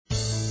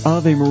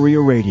Ave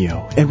Maria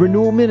Radio and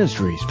Renewal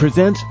Ministries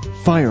presents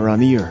Fire on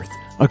the Earth,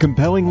 a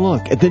compelling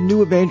look at the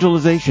new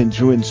evangelization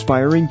through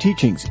inspiring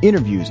teachings,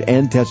 interviews,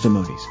 and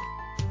testimonies.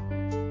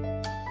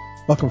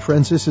 Welcome,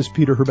 friends. This is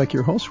Peter Herbeck,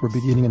 your host. We're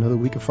beginning another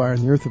week of Fire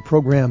on the Earth, a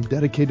program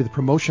dedicated to the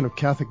promotion of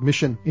Catholic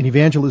mission and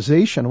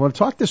evangelization. I want to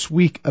talk this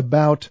week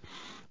about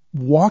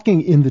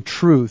walking in the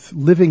truth,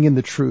 living in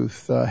the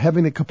truth,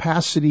 having the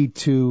capacity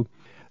to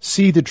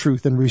see the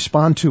truth and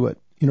respond to it.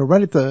 You know,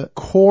 right at the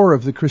core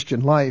of the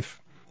Christian life,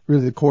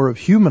 really the core of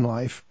human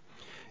life,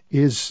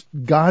 is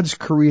God's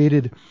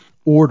created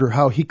order,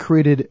 how He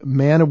created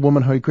man and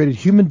woman, how He created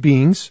human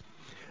beings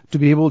to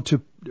be able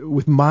to,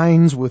 with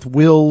minds, with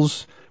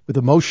wills, with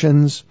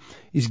emotions.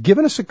 He's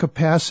given us a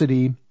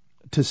capacity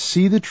to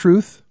see the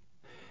truth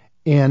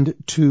and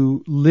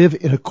to live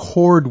in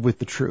accord with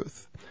the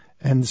truth.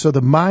 And so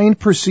the mind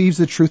perceives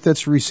the truth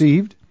that's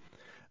received.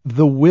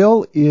 The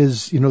will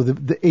is,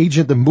 the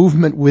agent, the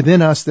movement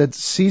within us that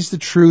sees the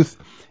truth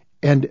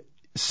and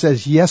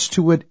says yes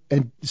to it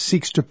and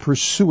seeks to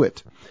pursue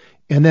it.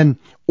 And then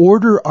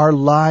order our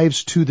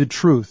lives to the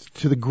truth,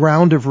 to the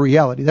ground of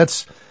reality.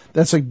 That's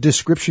a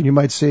description, you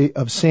might say,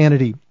 of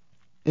sanity.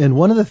 And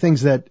one of the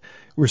things that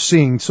we're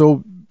seeing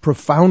so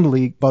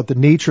profoundly about the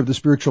nature of the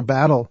spiritual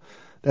battle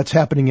that's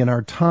happening in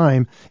our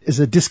time is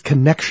a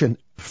disconnection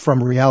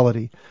from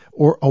reality,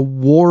 or a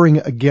warring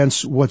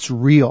against what's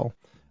real.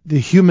 The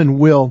human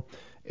will,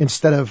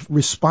 instead of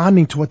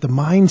responding to what the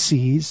mind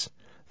sees,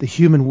 the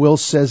human will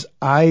says,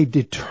 I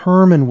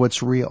determine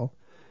what's real.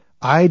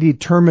 I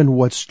determine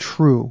what's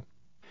true.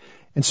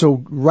 And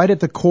so right at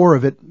the core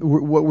of it,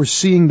 what we're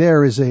seeing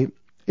there is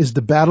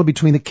the battle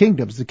between the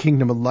kingdoms, the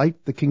kingdom of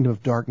light, the kingdom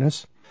of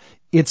darkness.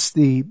 It's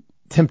the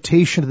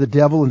temptation of the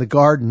devil in the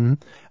garden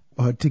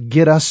to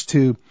get us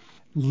to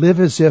live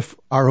as if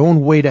our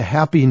own way to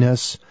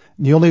happiness,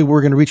 the only way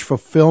we're going to reach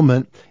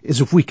fulfillment is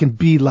if we can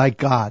be like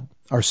God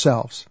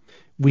ourselves.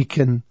 We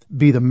can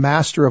be the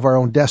master of our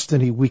own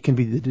destiny. We can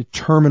be the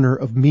determiner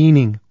of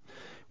meaning.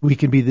 We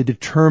can be the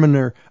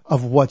determiner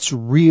of what's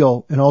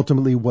real and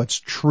ultimately what's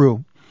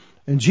true.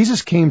 And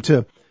Jesus came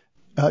to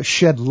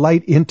shed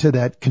light into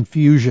that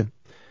confusion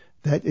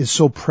that is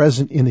so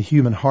present in the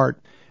human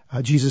heart.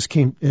 Jesus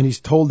came and He's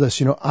told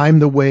us, I'm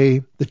the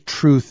way, the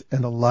truth,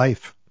 and the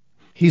life.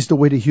 He's the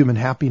way to human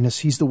happiness.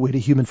 He's the way to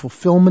human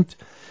fulfillment.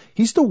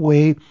 He's the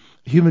way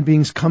human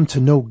beings come to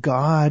know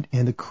God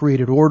and the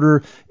created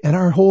order and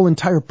our whole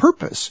entire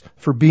purpose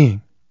for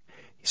being.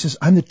 He says,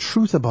 I'm the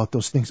truth about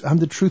those things. I'm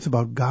the truth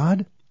about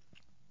God,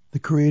 the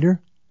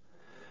Creator.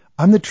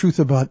 I'm the truth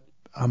about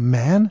a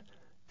man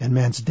and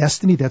man's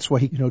destiny. That's why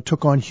He,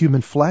 took on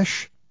human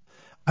flesh.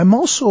 I'm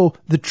also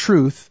the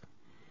truth.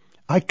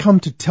 I come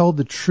to tell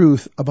the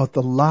truth about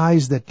the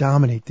lies that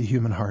dominate the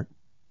human heart,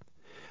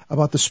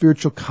 about the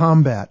spiritual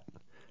combat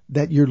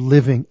that you're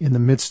living in the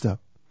midst of,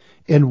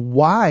 and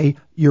why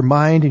your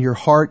mind and your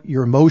heart,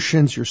 your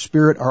emotions, your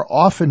spirit are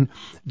often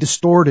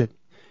distorted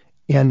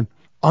and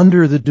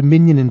under the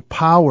dominion and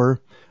power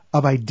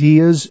of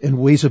ideas and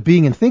ways of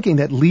being and thinking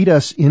that lead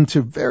us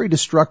into very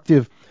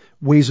destructive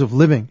ways of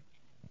living.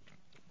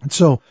 And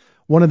so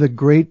one of the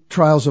great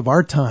trials of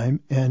our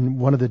time and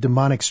one of the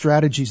demonic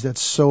strategies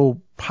that's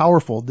so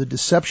powerful, the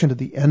deception of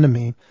the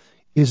enemy,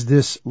 is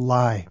this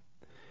lie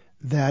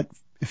that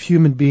if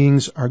human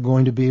beings are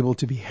going to be able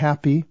to be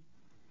happy,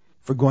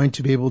 if we're going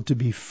to be able to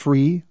be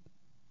free,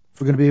 if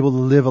we're going to be able to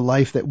live a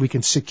life that we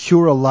can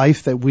secure, a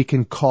life that we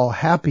can call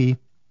happy,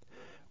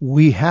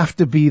 we have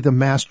to be the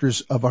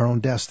masters of our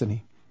own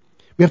destiny.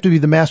 We have to be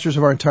the masters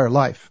of our entire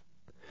life.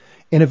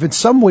 And if in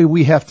some way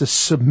we have to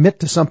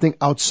submit to something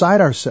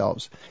outside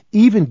ourselves,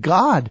 even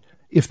God,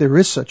 if there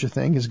is such a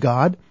thing as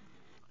God,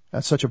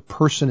 such a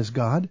person as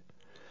God,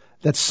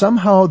 that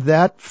somehow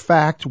that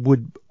fact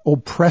would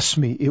oppress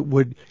me, it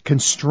would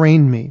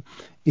constrain me,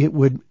 it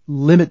would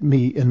limit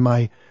me in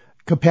my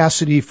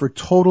capacity for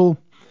total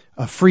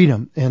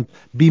freedom and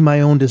be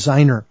my own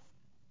designer.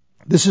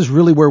 This is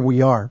really where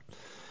we are.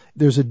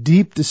 There's a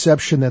deep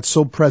deception that's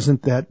so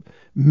present that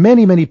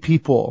many, many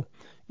people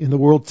in the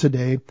world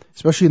today,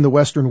 especially in the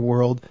Western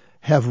world,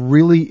 have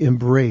really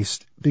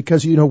embraced,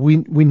 because, we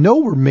know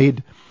we're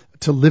made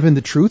to live in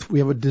the truth. We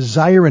have a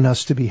desire in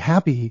us to be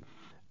happy,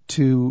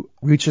 to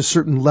reach a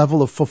certain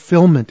level of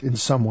fulfillment in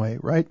some way,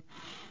 right?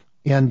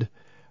 And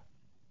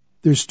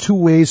there's two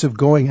ways of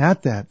going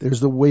at that. There's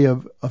the way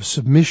of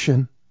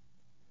submission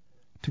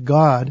to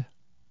God,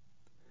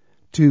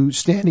 to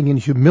standing in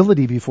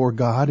humility before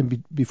God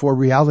and before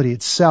reality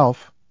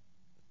itself,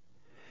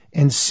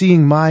 and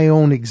seeing my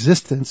own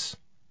existence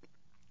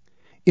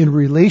in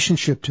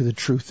relationship to the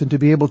truth, and to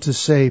be able to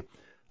say,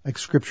 like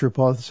Scripture,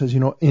 Paul says,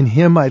 in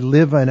Him I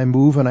live and I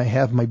move and I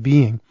have my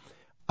being.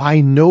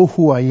 I know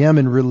who I am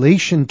in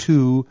relation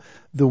to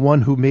the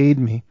one who made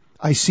me.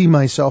 I see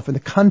myself in the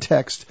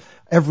context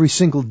every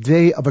single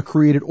day of a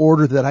created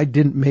order that I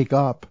didn't make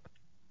up.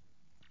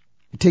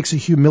 It takes a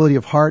humility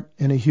of heart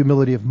and a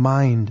humility of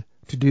mind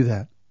to do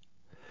that.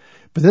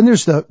 But then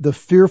there's the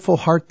fearful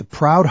heart, the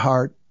proud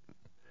heart,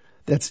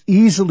 that's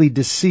easily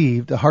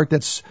deceived, a heart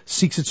that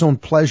seeks its own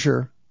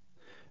pleasure,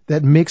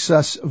 that makes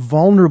us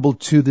vulnerable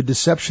to the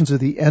deceptions of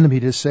the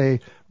enemy to say,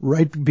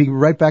 being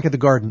right back at the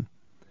garden,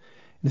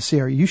 and to say,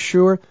 are you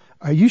sure?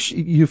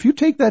 If you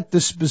take that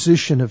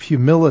disposition of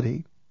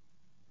humility,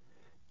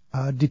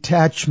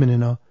 detachment,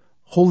 and a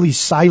holy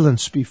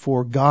silence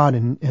before God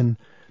and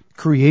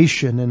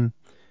creation,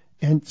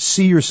 and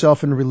see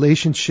yourself in a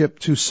relationship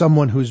to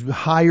someone who's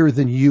higher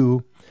than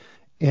you,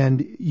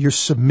 and you're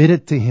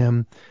submitted to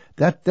him,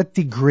 that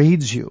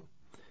degrades you,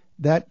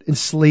 that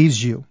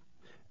enslaves you.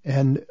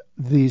 And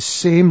the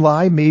same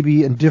lie,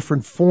 maybe in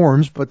different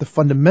forms, but the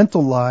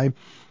fundamental lie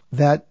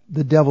that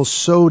the devil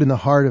sowed in the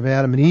heart of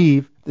Adam and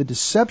Eve, the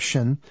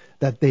deception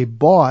that they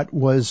bought,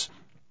 was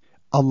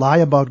a lie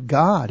about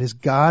God. Is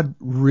God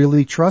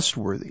really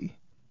trustworthy?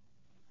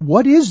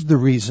 What is the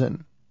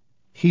reason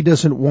he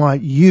doesn't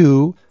want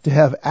you to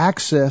have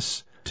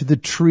access to the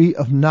tree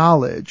of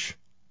knowledge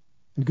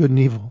and good and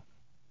evil?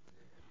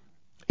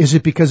 Is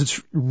it because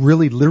it's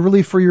really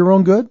literally for your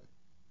own good?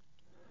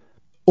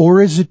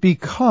 Or is it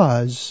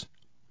because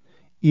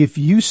if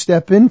you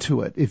step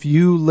into it, if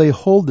you lay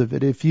hold of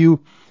it, if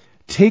you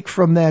take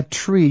from that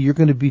tree, you're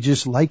going to be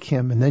just like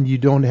him, and then you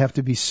don't have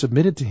to be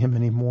submitted to him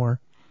anymore?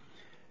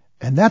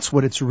 And that's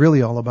what it's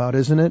really all about,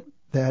 isn't it?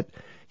 That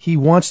he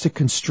wants to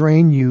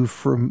constrain you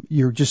from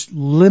your just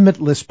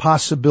limitless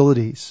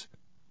possibilities.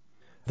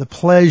 The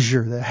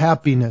pleasure, the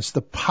happiness,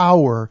 the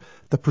power,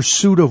 the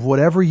pursuit of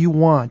whatever you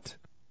want.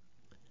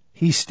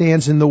 He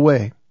stands in the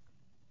way.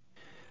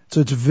 So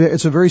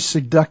it's a very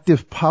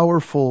seductive,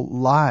 powerful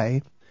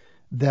lie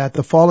that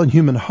the fallen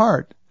human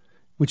heart,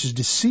 which is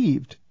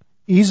deceived,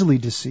 easily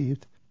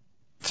deceived,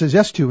 says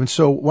yes to. And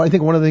so I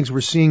think one of the things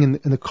we're seeing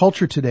in the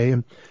culture today,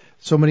 and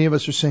so many of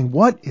us are saying,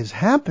 what is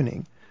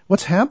happening?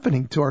 What's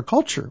happening to our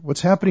culture?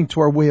 What's happening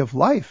to our way of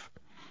life?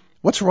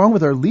 What's wrong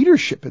with our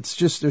leadership? It's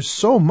just, there's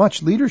so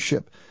much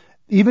leadership,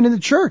 even in the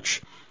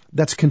church,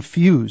 that's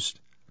confused,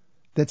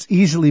 that's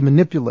easily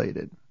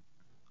manipulated,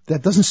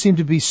 that doesn't seem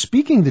to be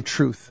speaking the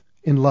truth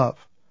in love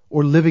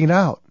or living it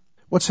out.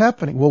 What's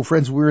happening? Well,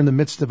 friends, we're in the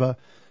midst of a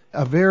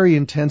very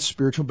intense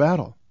spiritual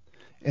battle.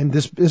 And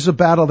this is a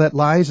battle that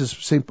lies, as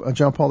St.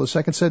 John Paul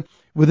II said,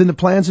 within the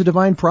plans of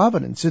divine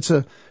providence. It's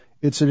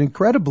an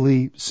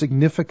incredibly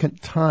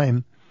significant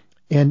time,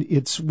 and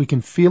we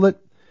can feel it.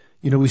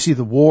 You know, we see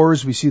the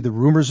wars, we see the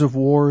rumors of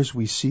wars,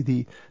 we see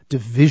the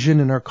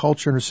division in our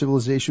culture and our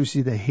civilization, we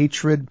see the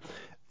hatred.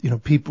 You know,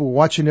 people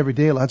watching every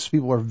day, lots of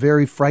people are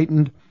very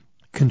frightened,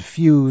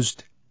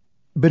 confused,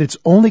 but it's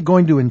only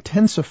going to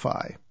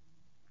intensify.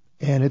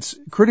 And it's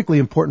critically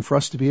important for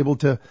us to be able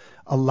to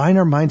align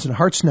our minds and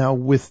hearts now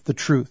with the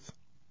truth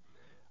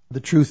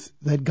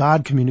that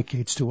God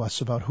communicates to us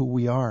about who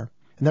we are.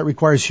 And that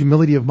requires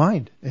humility of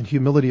mind and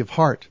humility of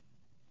heart.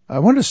 I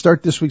wanted to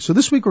start this week. So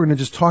this week we're going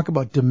to just talk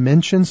about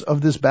dimensions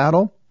of this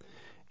battle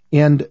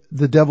and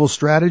the devil's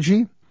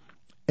strategy.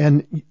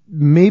 And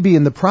maybe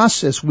in the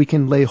process we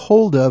can lay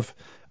hold of,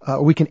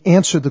 we can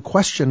answer the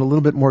question a little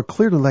bit more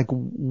clearly, like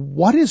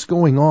what is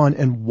going on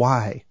and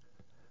why?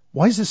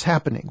 Why is this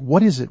happening?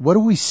 What is it? What are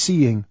we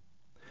seeing?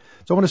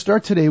 So I want to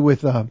start today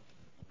with some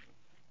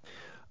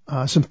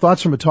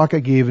thoughts from a talk I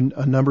gave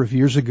a number of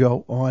years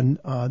ago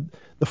on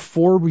the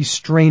 4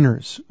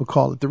 restrainers, we'll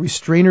call it, the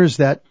restrainers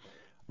that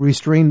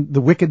restrain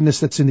the wickedness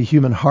that's in the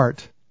human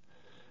heart.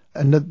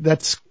 And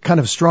that's kind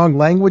of strong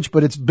language,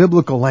 but it's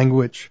biblical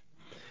language.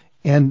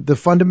 And the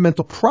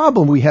fundamental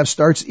problem we have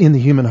starts in the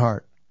human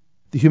heart.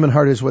 The human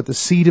heart is what? The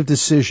seat of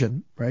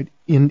decision, right?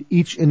 In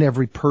each and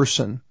every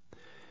person.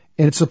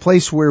 And it's a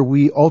place where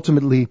we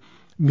ultimately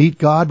meet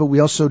God, but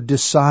we also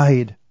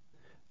decide,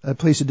 a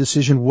place of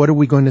decision. What are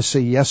we going to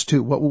say yes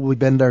to? What will we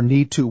bend our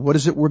knee to? What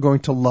is it we're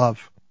going to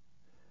love?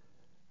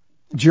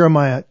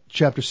 Jeremiah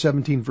chapter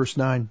 17, verse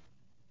 9.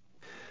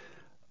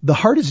 The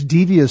heart is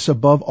devious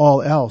above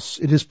all else.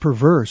 It is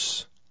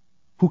perverse.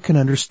 Who can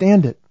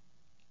understand it?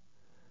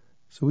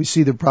 So we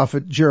see the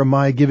prophet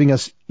Jeremiah giving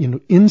us,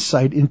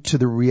 insight into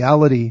the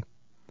reality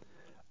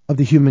of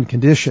the human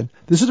condition.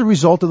 This is a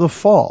result of the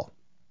fall.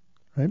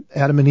 Right?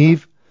 Adam and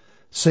Eve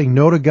saying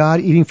no to God,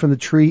 eating from the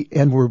tree,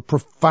 and were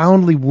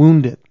profoundly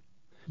wounded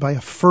by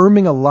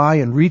affirming a lie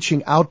and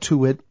reaching out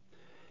to it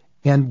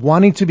and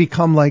wanting to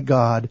become like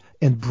God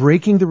and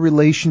breaking the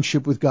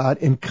relationship with God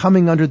and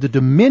coming under the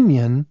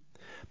dominion.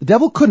 The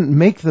devil couldn't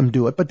make them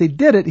do it, but they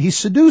did it. He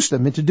seduced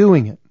them into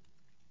doing it.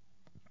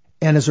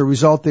 And as a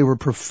result, they were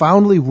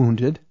profoundly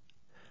wounded.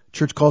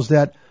 Church calls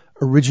that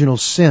original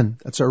sin.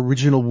 That's our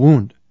original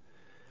wound.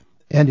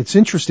 And it's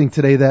interesting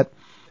today that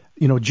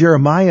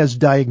Jeremiah's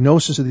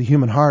diagnosis of the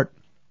human heart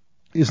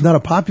is not a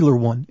popular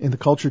one in the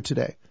culture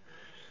today,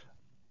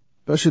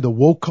 especially the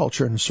woke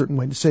culture in a certain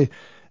way, to say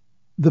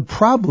the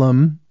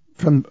problem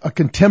from a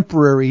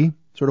contemporary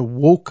sort of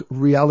woke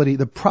reality,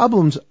 the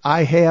problems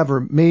I have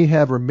or may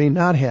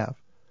not have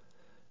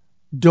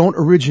don't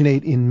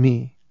originate in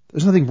me.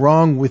 There's nothing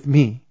wrong with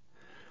me.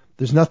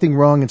 There's nothing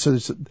wrong. And so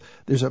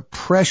there's a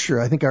pressure.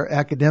 I think our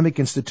academic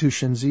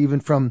institutions, even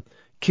from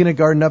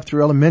kindergarten up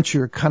through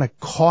elementary, are kind of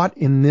caught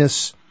in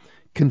this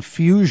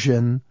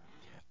confusion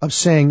of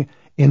saying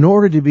in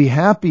order to be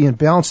happy and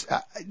balanced,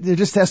 there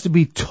just has to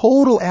be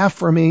total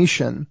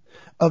affirmation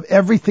of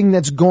everything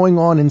that's going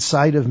on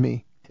inside of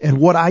me and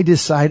what I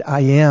decide I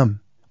am,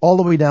 all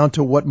the way down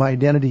to what my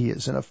identity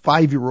is. And a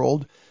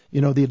 5-year-old,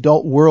 the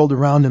adult world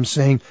around him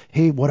saying,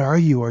 hey, what are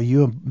you? Are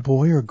you a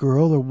boy or a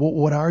girl, or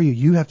what are you?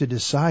 You have to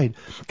decide,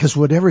 because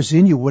whatever's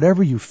in you,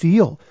 whatever you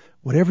feel,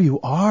 whatever you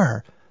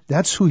are,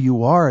 that's who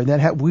you are.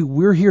 And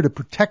we're here to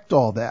protect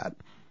all that.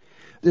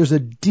 There's a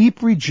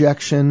deep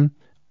rejection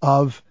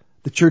of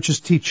the church's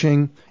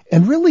teaching,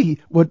 and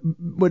really what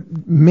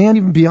man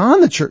even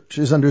beyond the church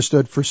has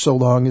understood for so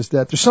long is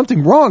that there's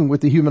something wrong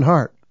with the human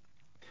heart.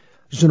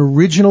 There's an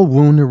original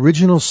wound,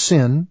 original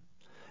sin,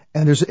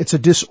 and it's a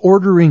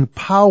disordering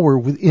power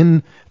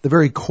within the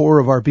very core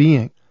of our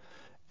being.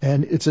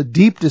 And it's a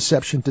deep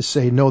deception to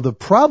say, no, the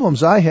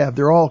problems I have,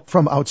 they're all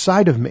from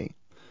outside of me.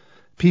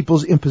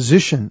 People's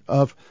imposition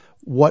of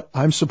what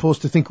I'm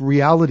supposed to think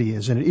reality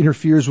is, and it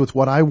interferes with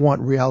what I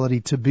want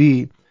reality to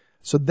be.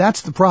 So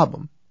that's the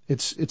problem.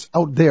 It's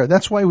out there.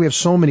 That's why we have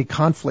so many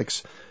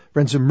conflicts,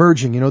 friends,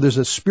 emerging. There's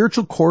a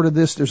spiritual core to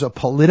this. There's a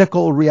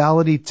political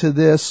reality to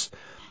this.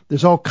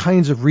 There's all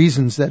kinds of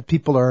reasons that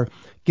people are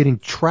getting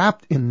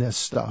trapped in this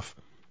stuff.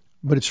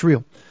 But it's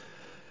real.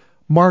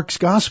 Mark's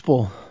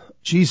gospel,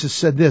 Jesus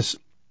said this,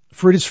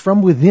 for it is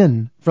from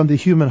within, from the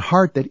human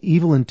heart, that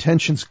evil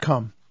intentions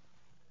come.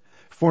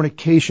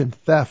 Fornication,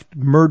 theft,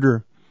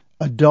 murder,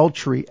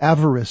 adultery,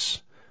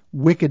 avarice,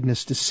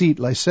 wickedness, deceit,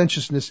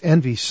 licentiousness,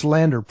 envy,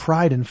 slander,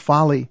 pride, and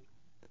folly.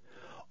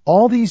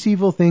 All these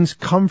evil things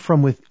come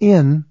from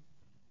within,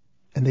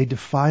 and they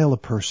defile a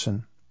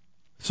person.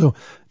 So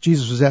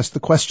Jesus was asked the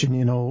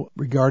question,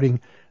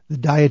 regarding the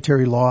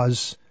dietary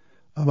laws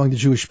among the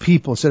Jewish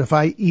people. He said, if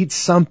I eat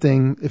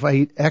something, if I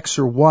eat X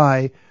or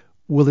Y,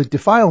 will it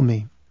defile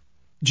me?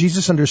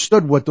 Jesus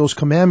understood what those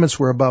commandments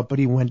were about, but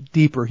he went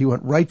deeper. He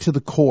went right to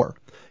the core.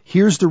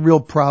 Here's the real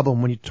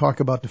problem when you talk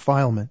about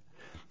defilement.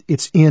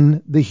 It's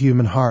in the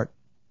human heart.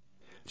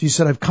 Jesus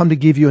said, I've come to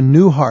give you a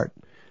new heart.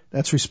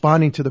 That's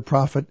responding to the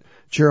prophet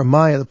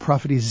Jeremiah, the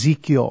prophet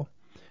Ezekiel,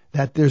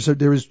 that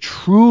there is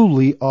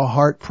truly a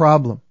heart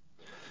problem.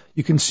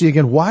 You can see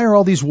again, why are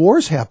all these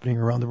wars happening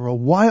around the world?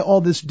 Why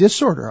all this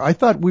disorder? I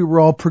thought we were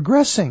all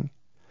progressing.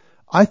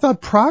 I thought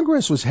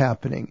progress was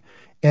happening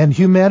and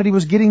humanity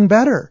was getting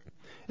better.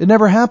 It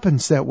never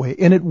happens that way,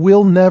 and it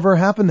will never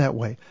happen that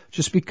way.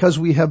 Just because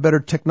we have better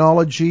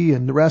technology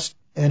and the rest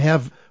and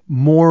have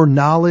more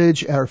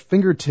knowledge at our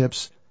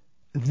fingertips,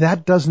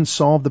 that doesn't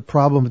solve the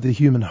problem of the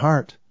human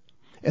heart.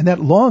 And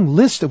that long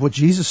list of what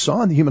Jesus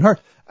saw in the human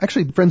heart,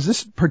 actually, friends,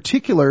 this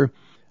particular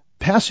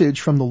passage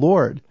from the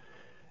Lord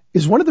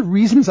is one of the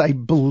reasons I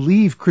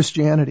believe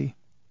Christianity,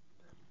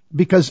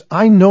 because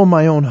I know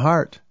my own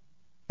heart,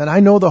 and I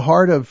know the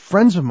heart of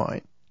friends of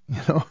mine,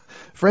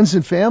 friends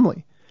and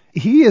family.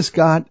 He has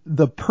got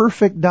the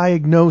perfect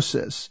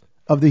diagnosis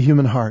of the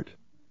human heart.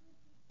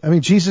 I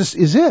mean, Jesus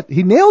is it.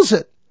 He nails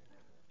it.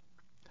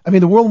 I mean,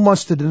 the world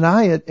wants to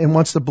deny it and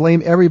wants to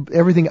blame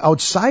everything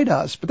outside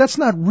us, but that's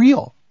not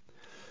real.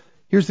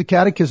 Here's the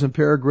Catechism,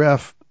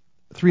 paragraph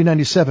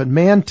 397.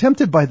 Man,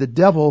 tempted by the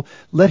devil,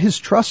 let his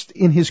trust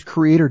in his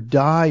Creator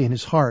die in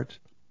his heart.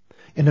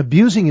 In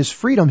abusing his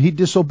freedom, he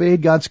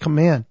disobeyed God's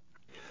command.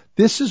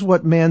 This is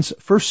what man's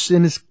first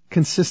sin is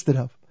consisted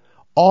of.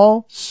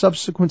 All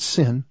subsequent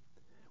sin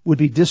would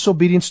be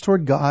disobedience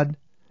toward God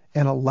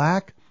and a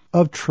lack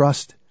of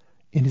trust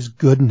in his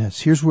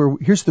goodness. Here's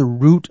the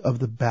root of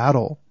the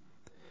battle,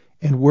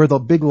 and where the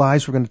big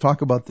lies we're going to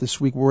talk about this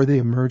week, where they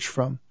emerge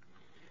from.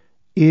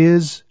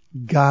 Is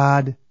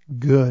God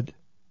good?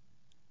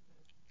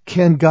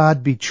 Can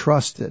God be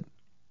trusted?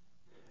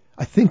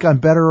 I think I'm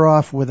better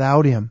off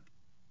without him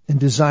in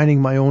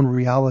designing my own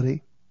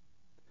reality.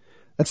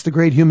 That's the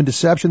great human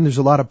deception. There's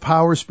a lot of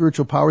power,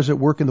 spiritual powers at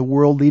work in the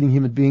world, leading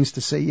human beings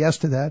to say yes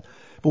to that.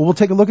 But we'll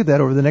take a look at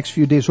that over the next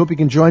few days. Hope you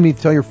can join me.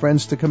 Tell your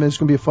friends to come in. It's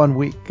going to be a fun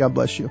week. God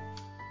bless you.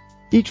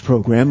 Each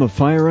program of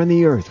Fire on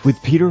the Earth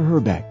with Peter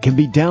Herbeck can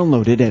be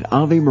downloaded at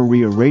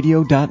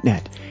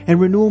AveMariaRadio.net and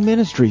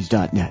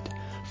RenewalMinistries.net.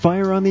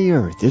 Fire on the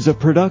Earth is a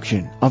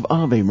production of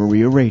Ave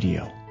Maria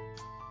Radio.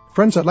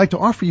 Friends, I'd like to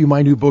offer you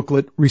my new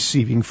booklet,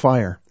 Receiving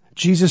Fire.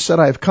 Jesus said,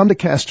 I have come to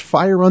cast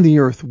fire on the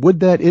earth.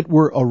 Would that it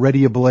were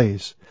already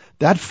ablaze.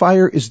 That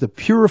fire is the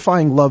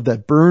purifying love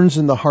that burns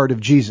in the heart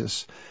of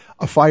Jesus.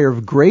 A fire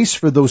of grace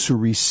for those who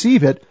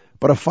receive it,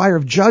 but a fire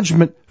of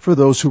judgment for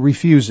those who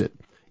refuse it.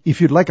 If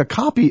you'd like a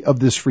copy of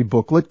this free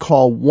booklet,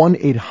 call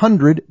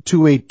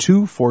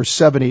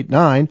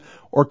 1-800-282-4789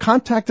 or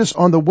contact us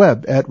on the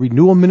web at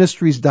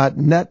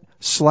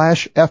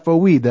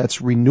renewalministries.net/FOE. That's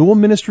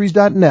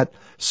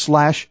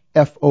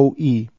renewalministries.net/FOE.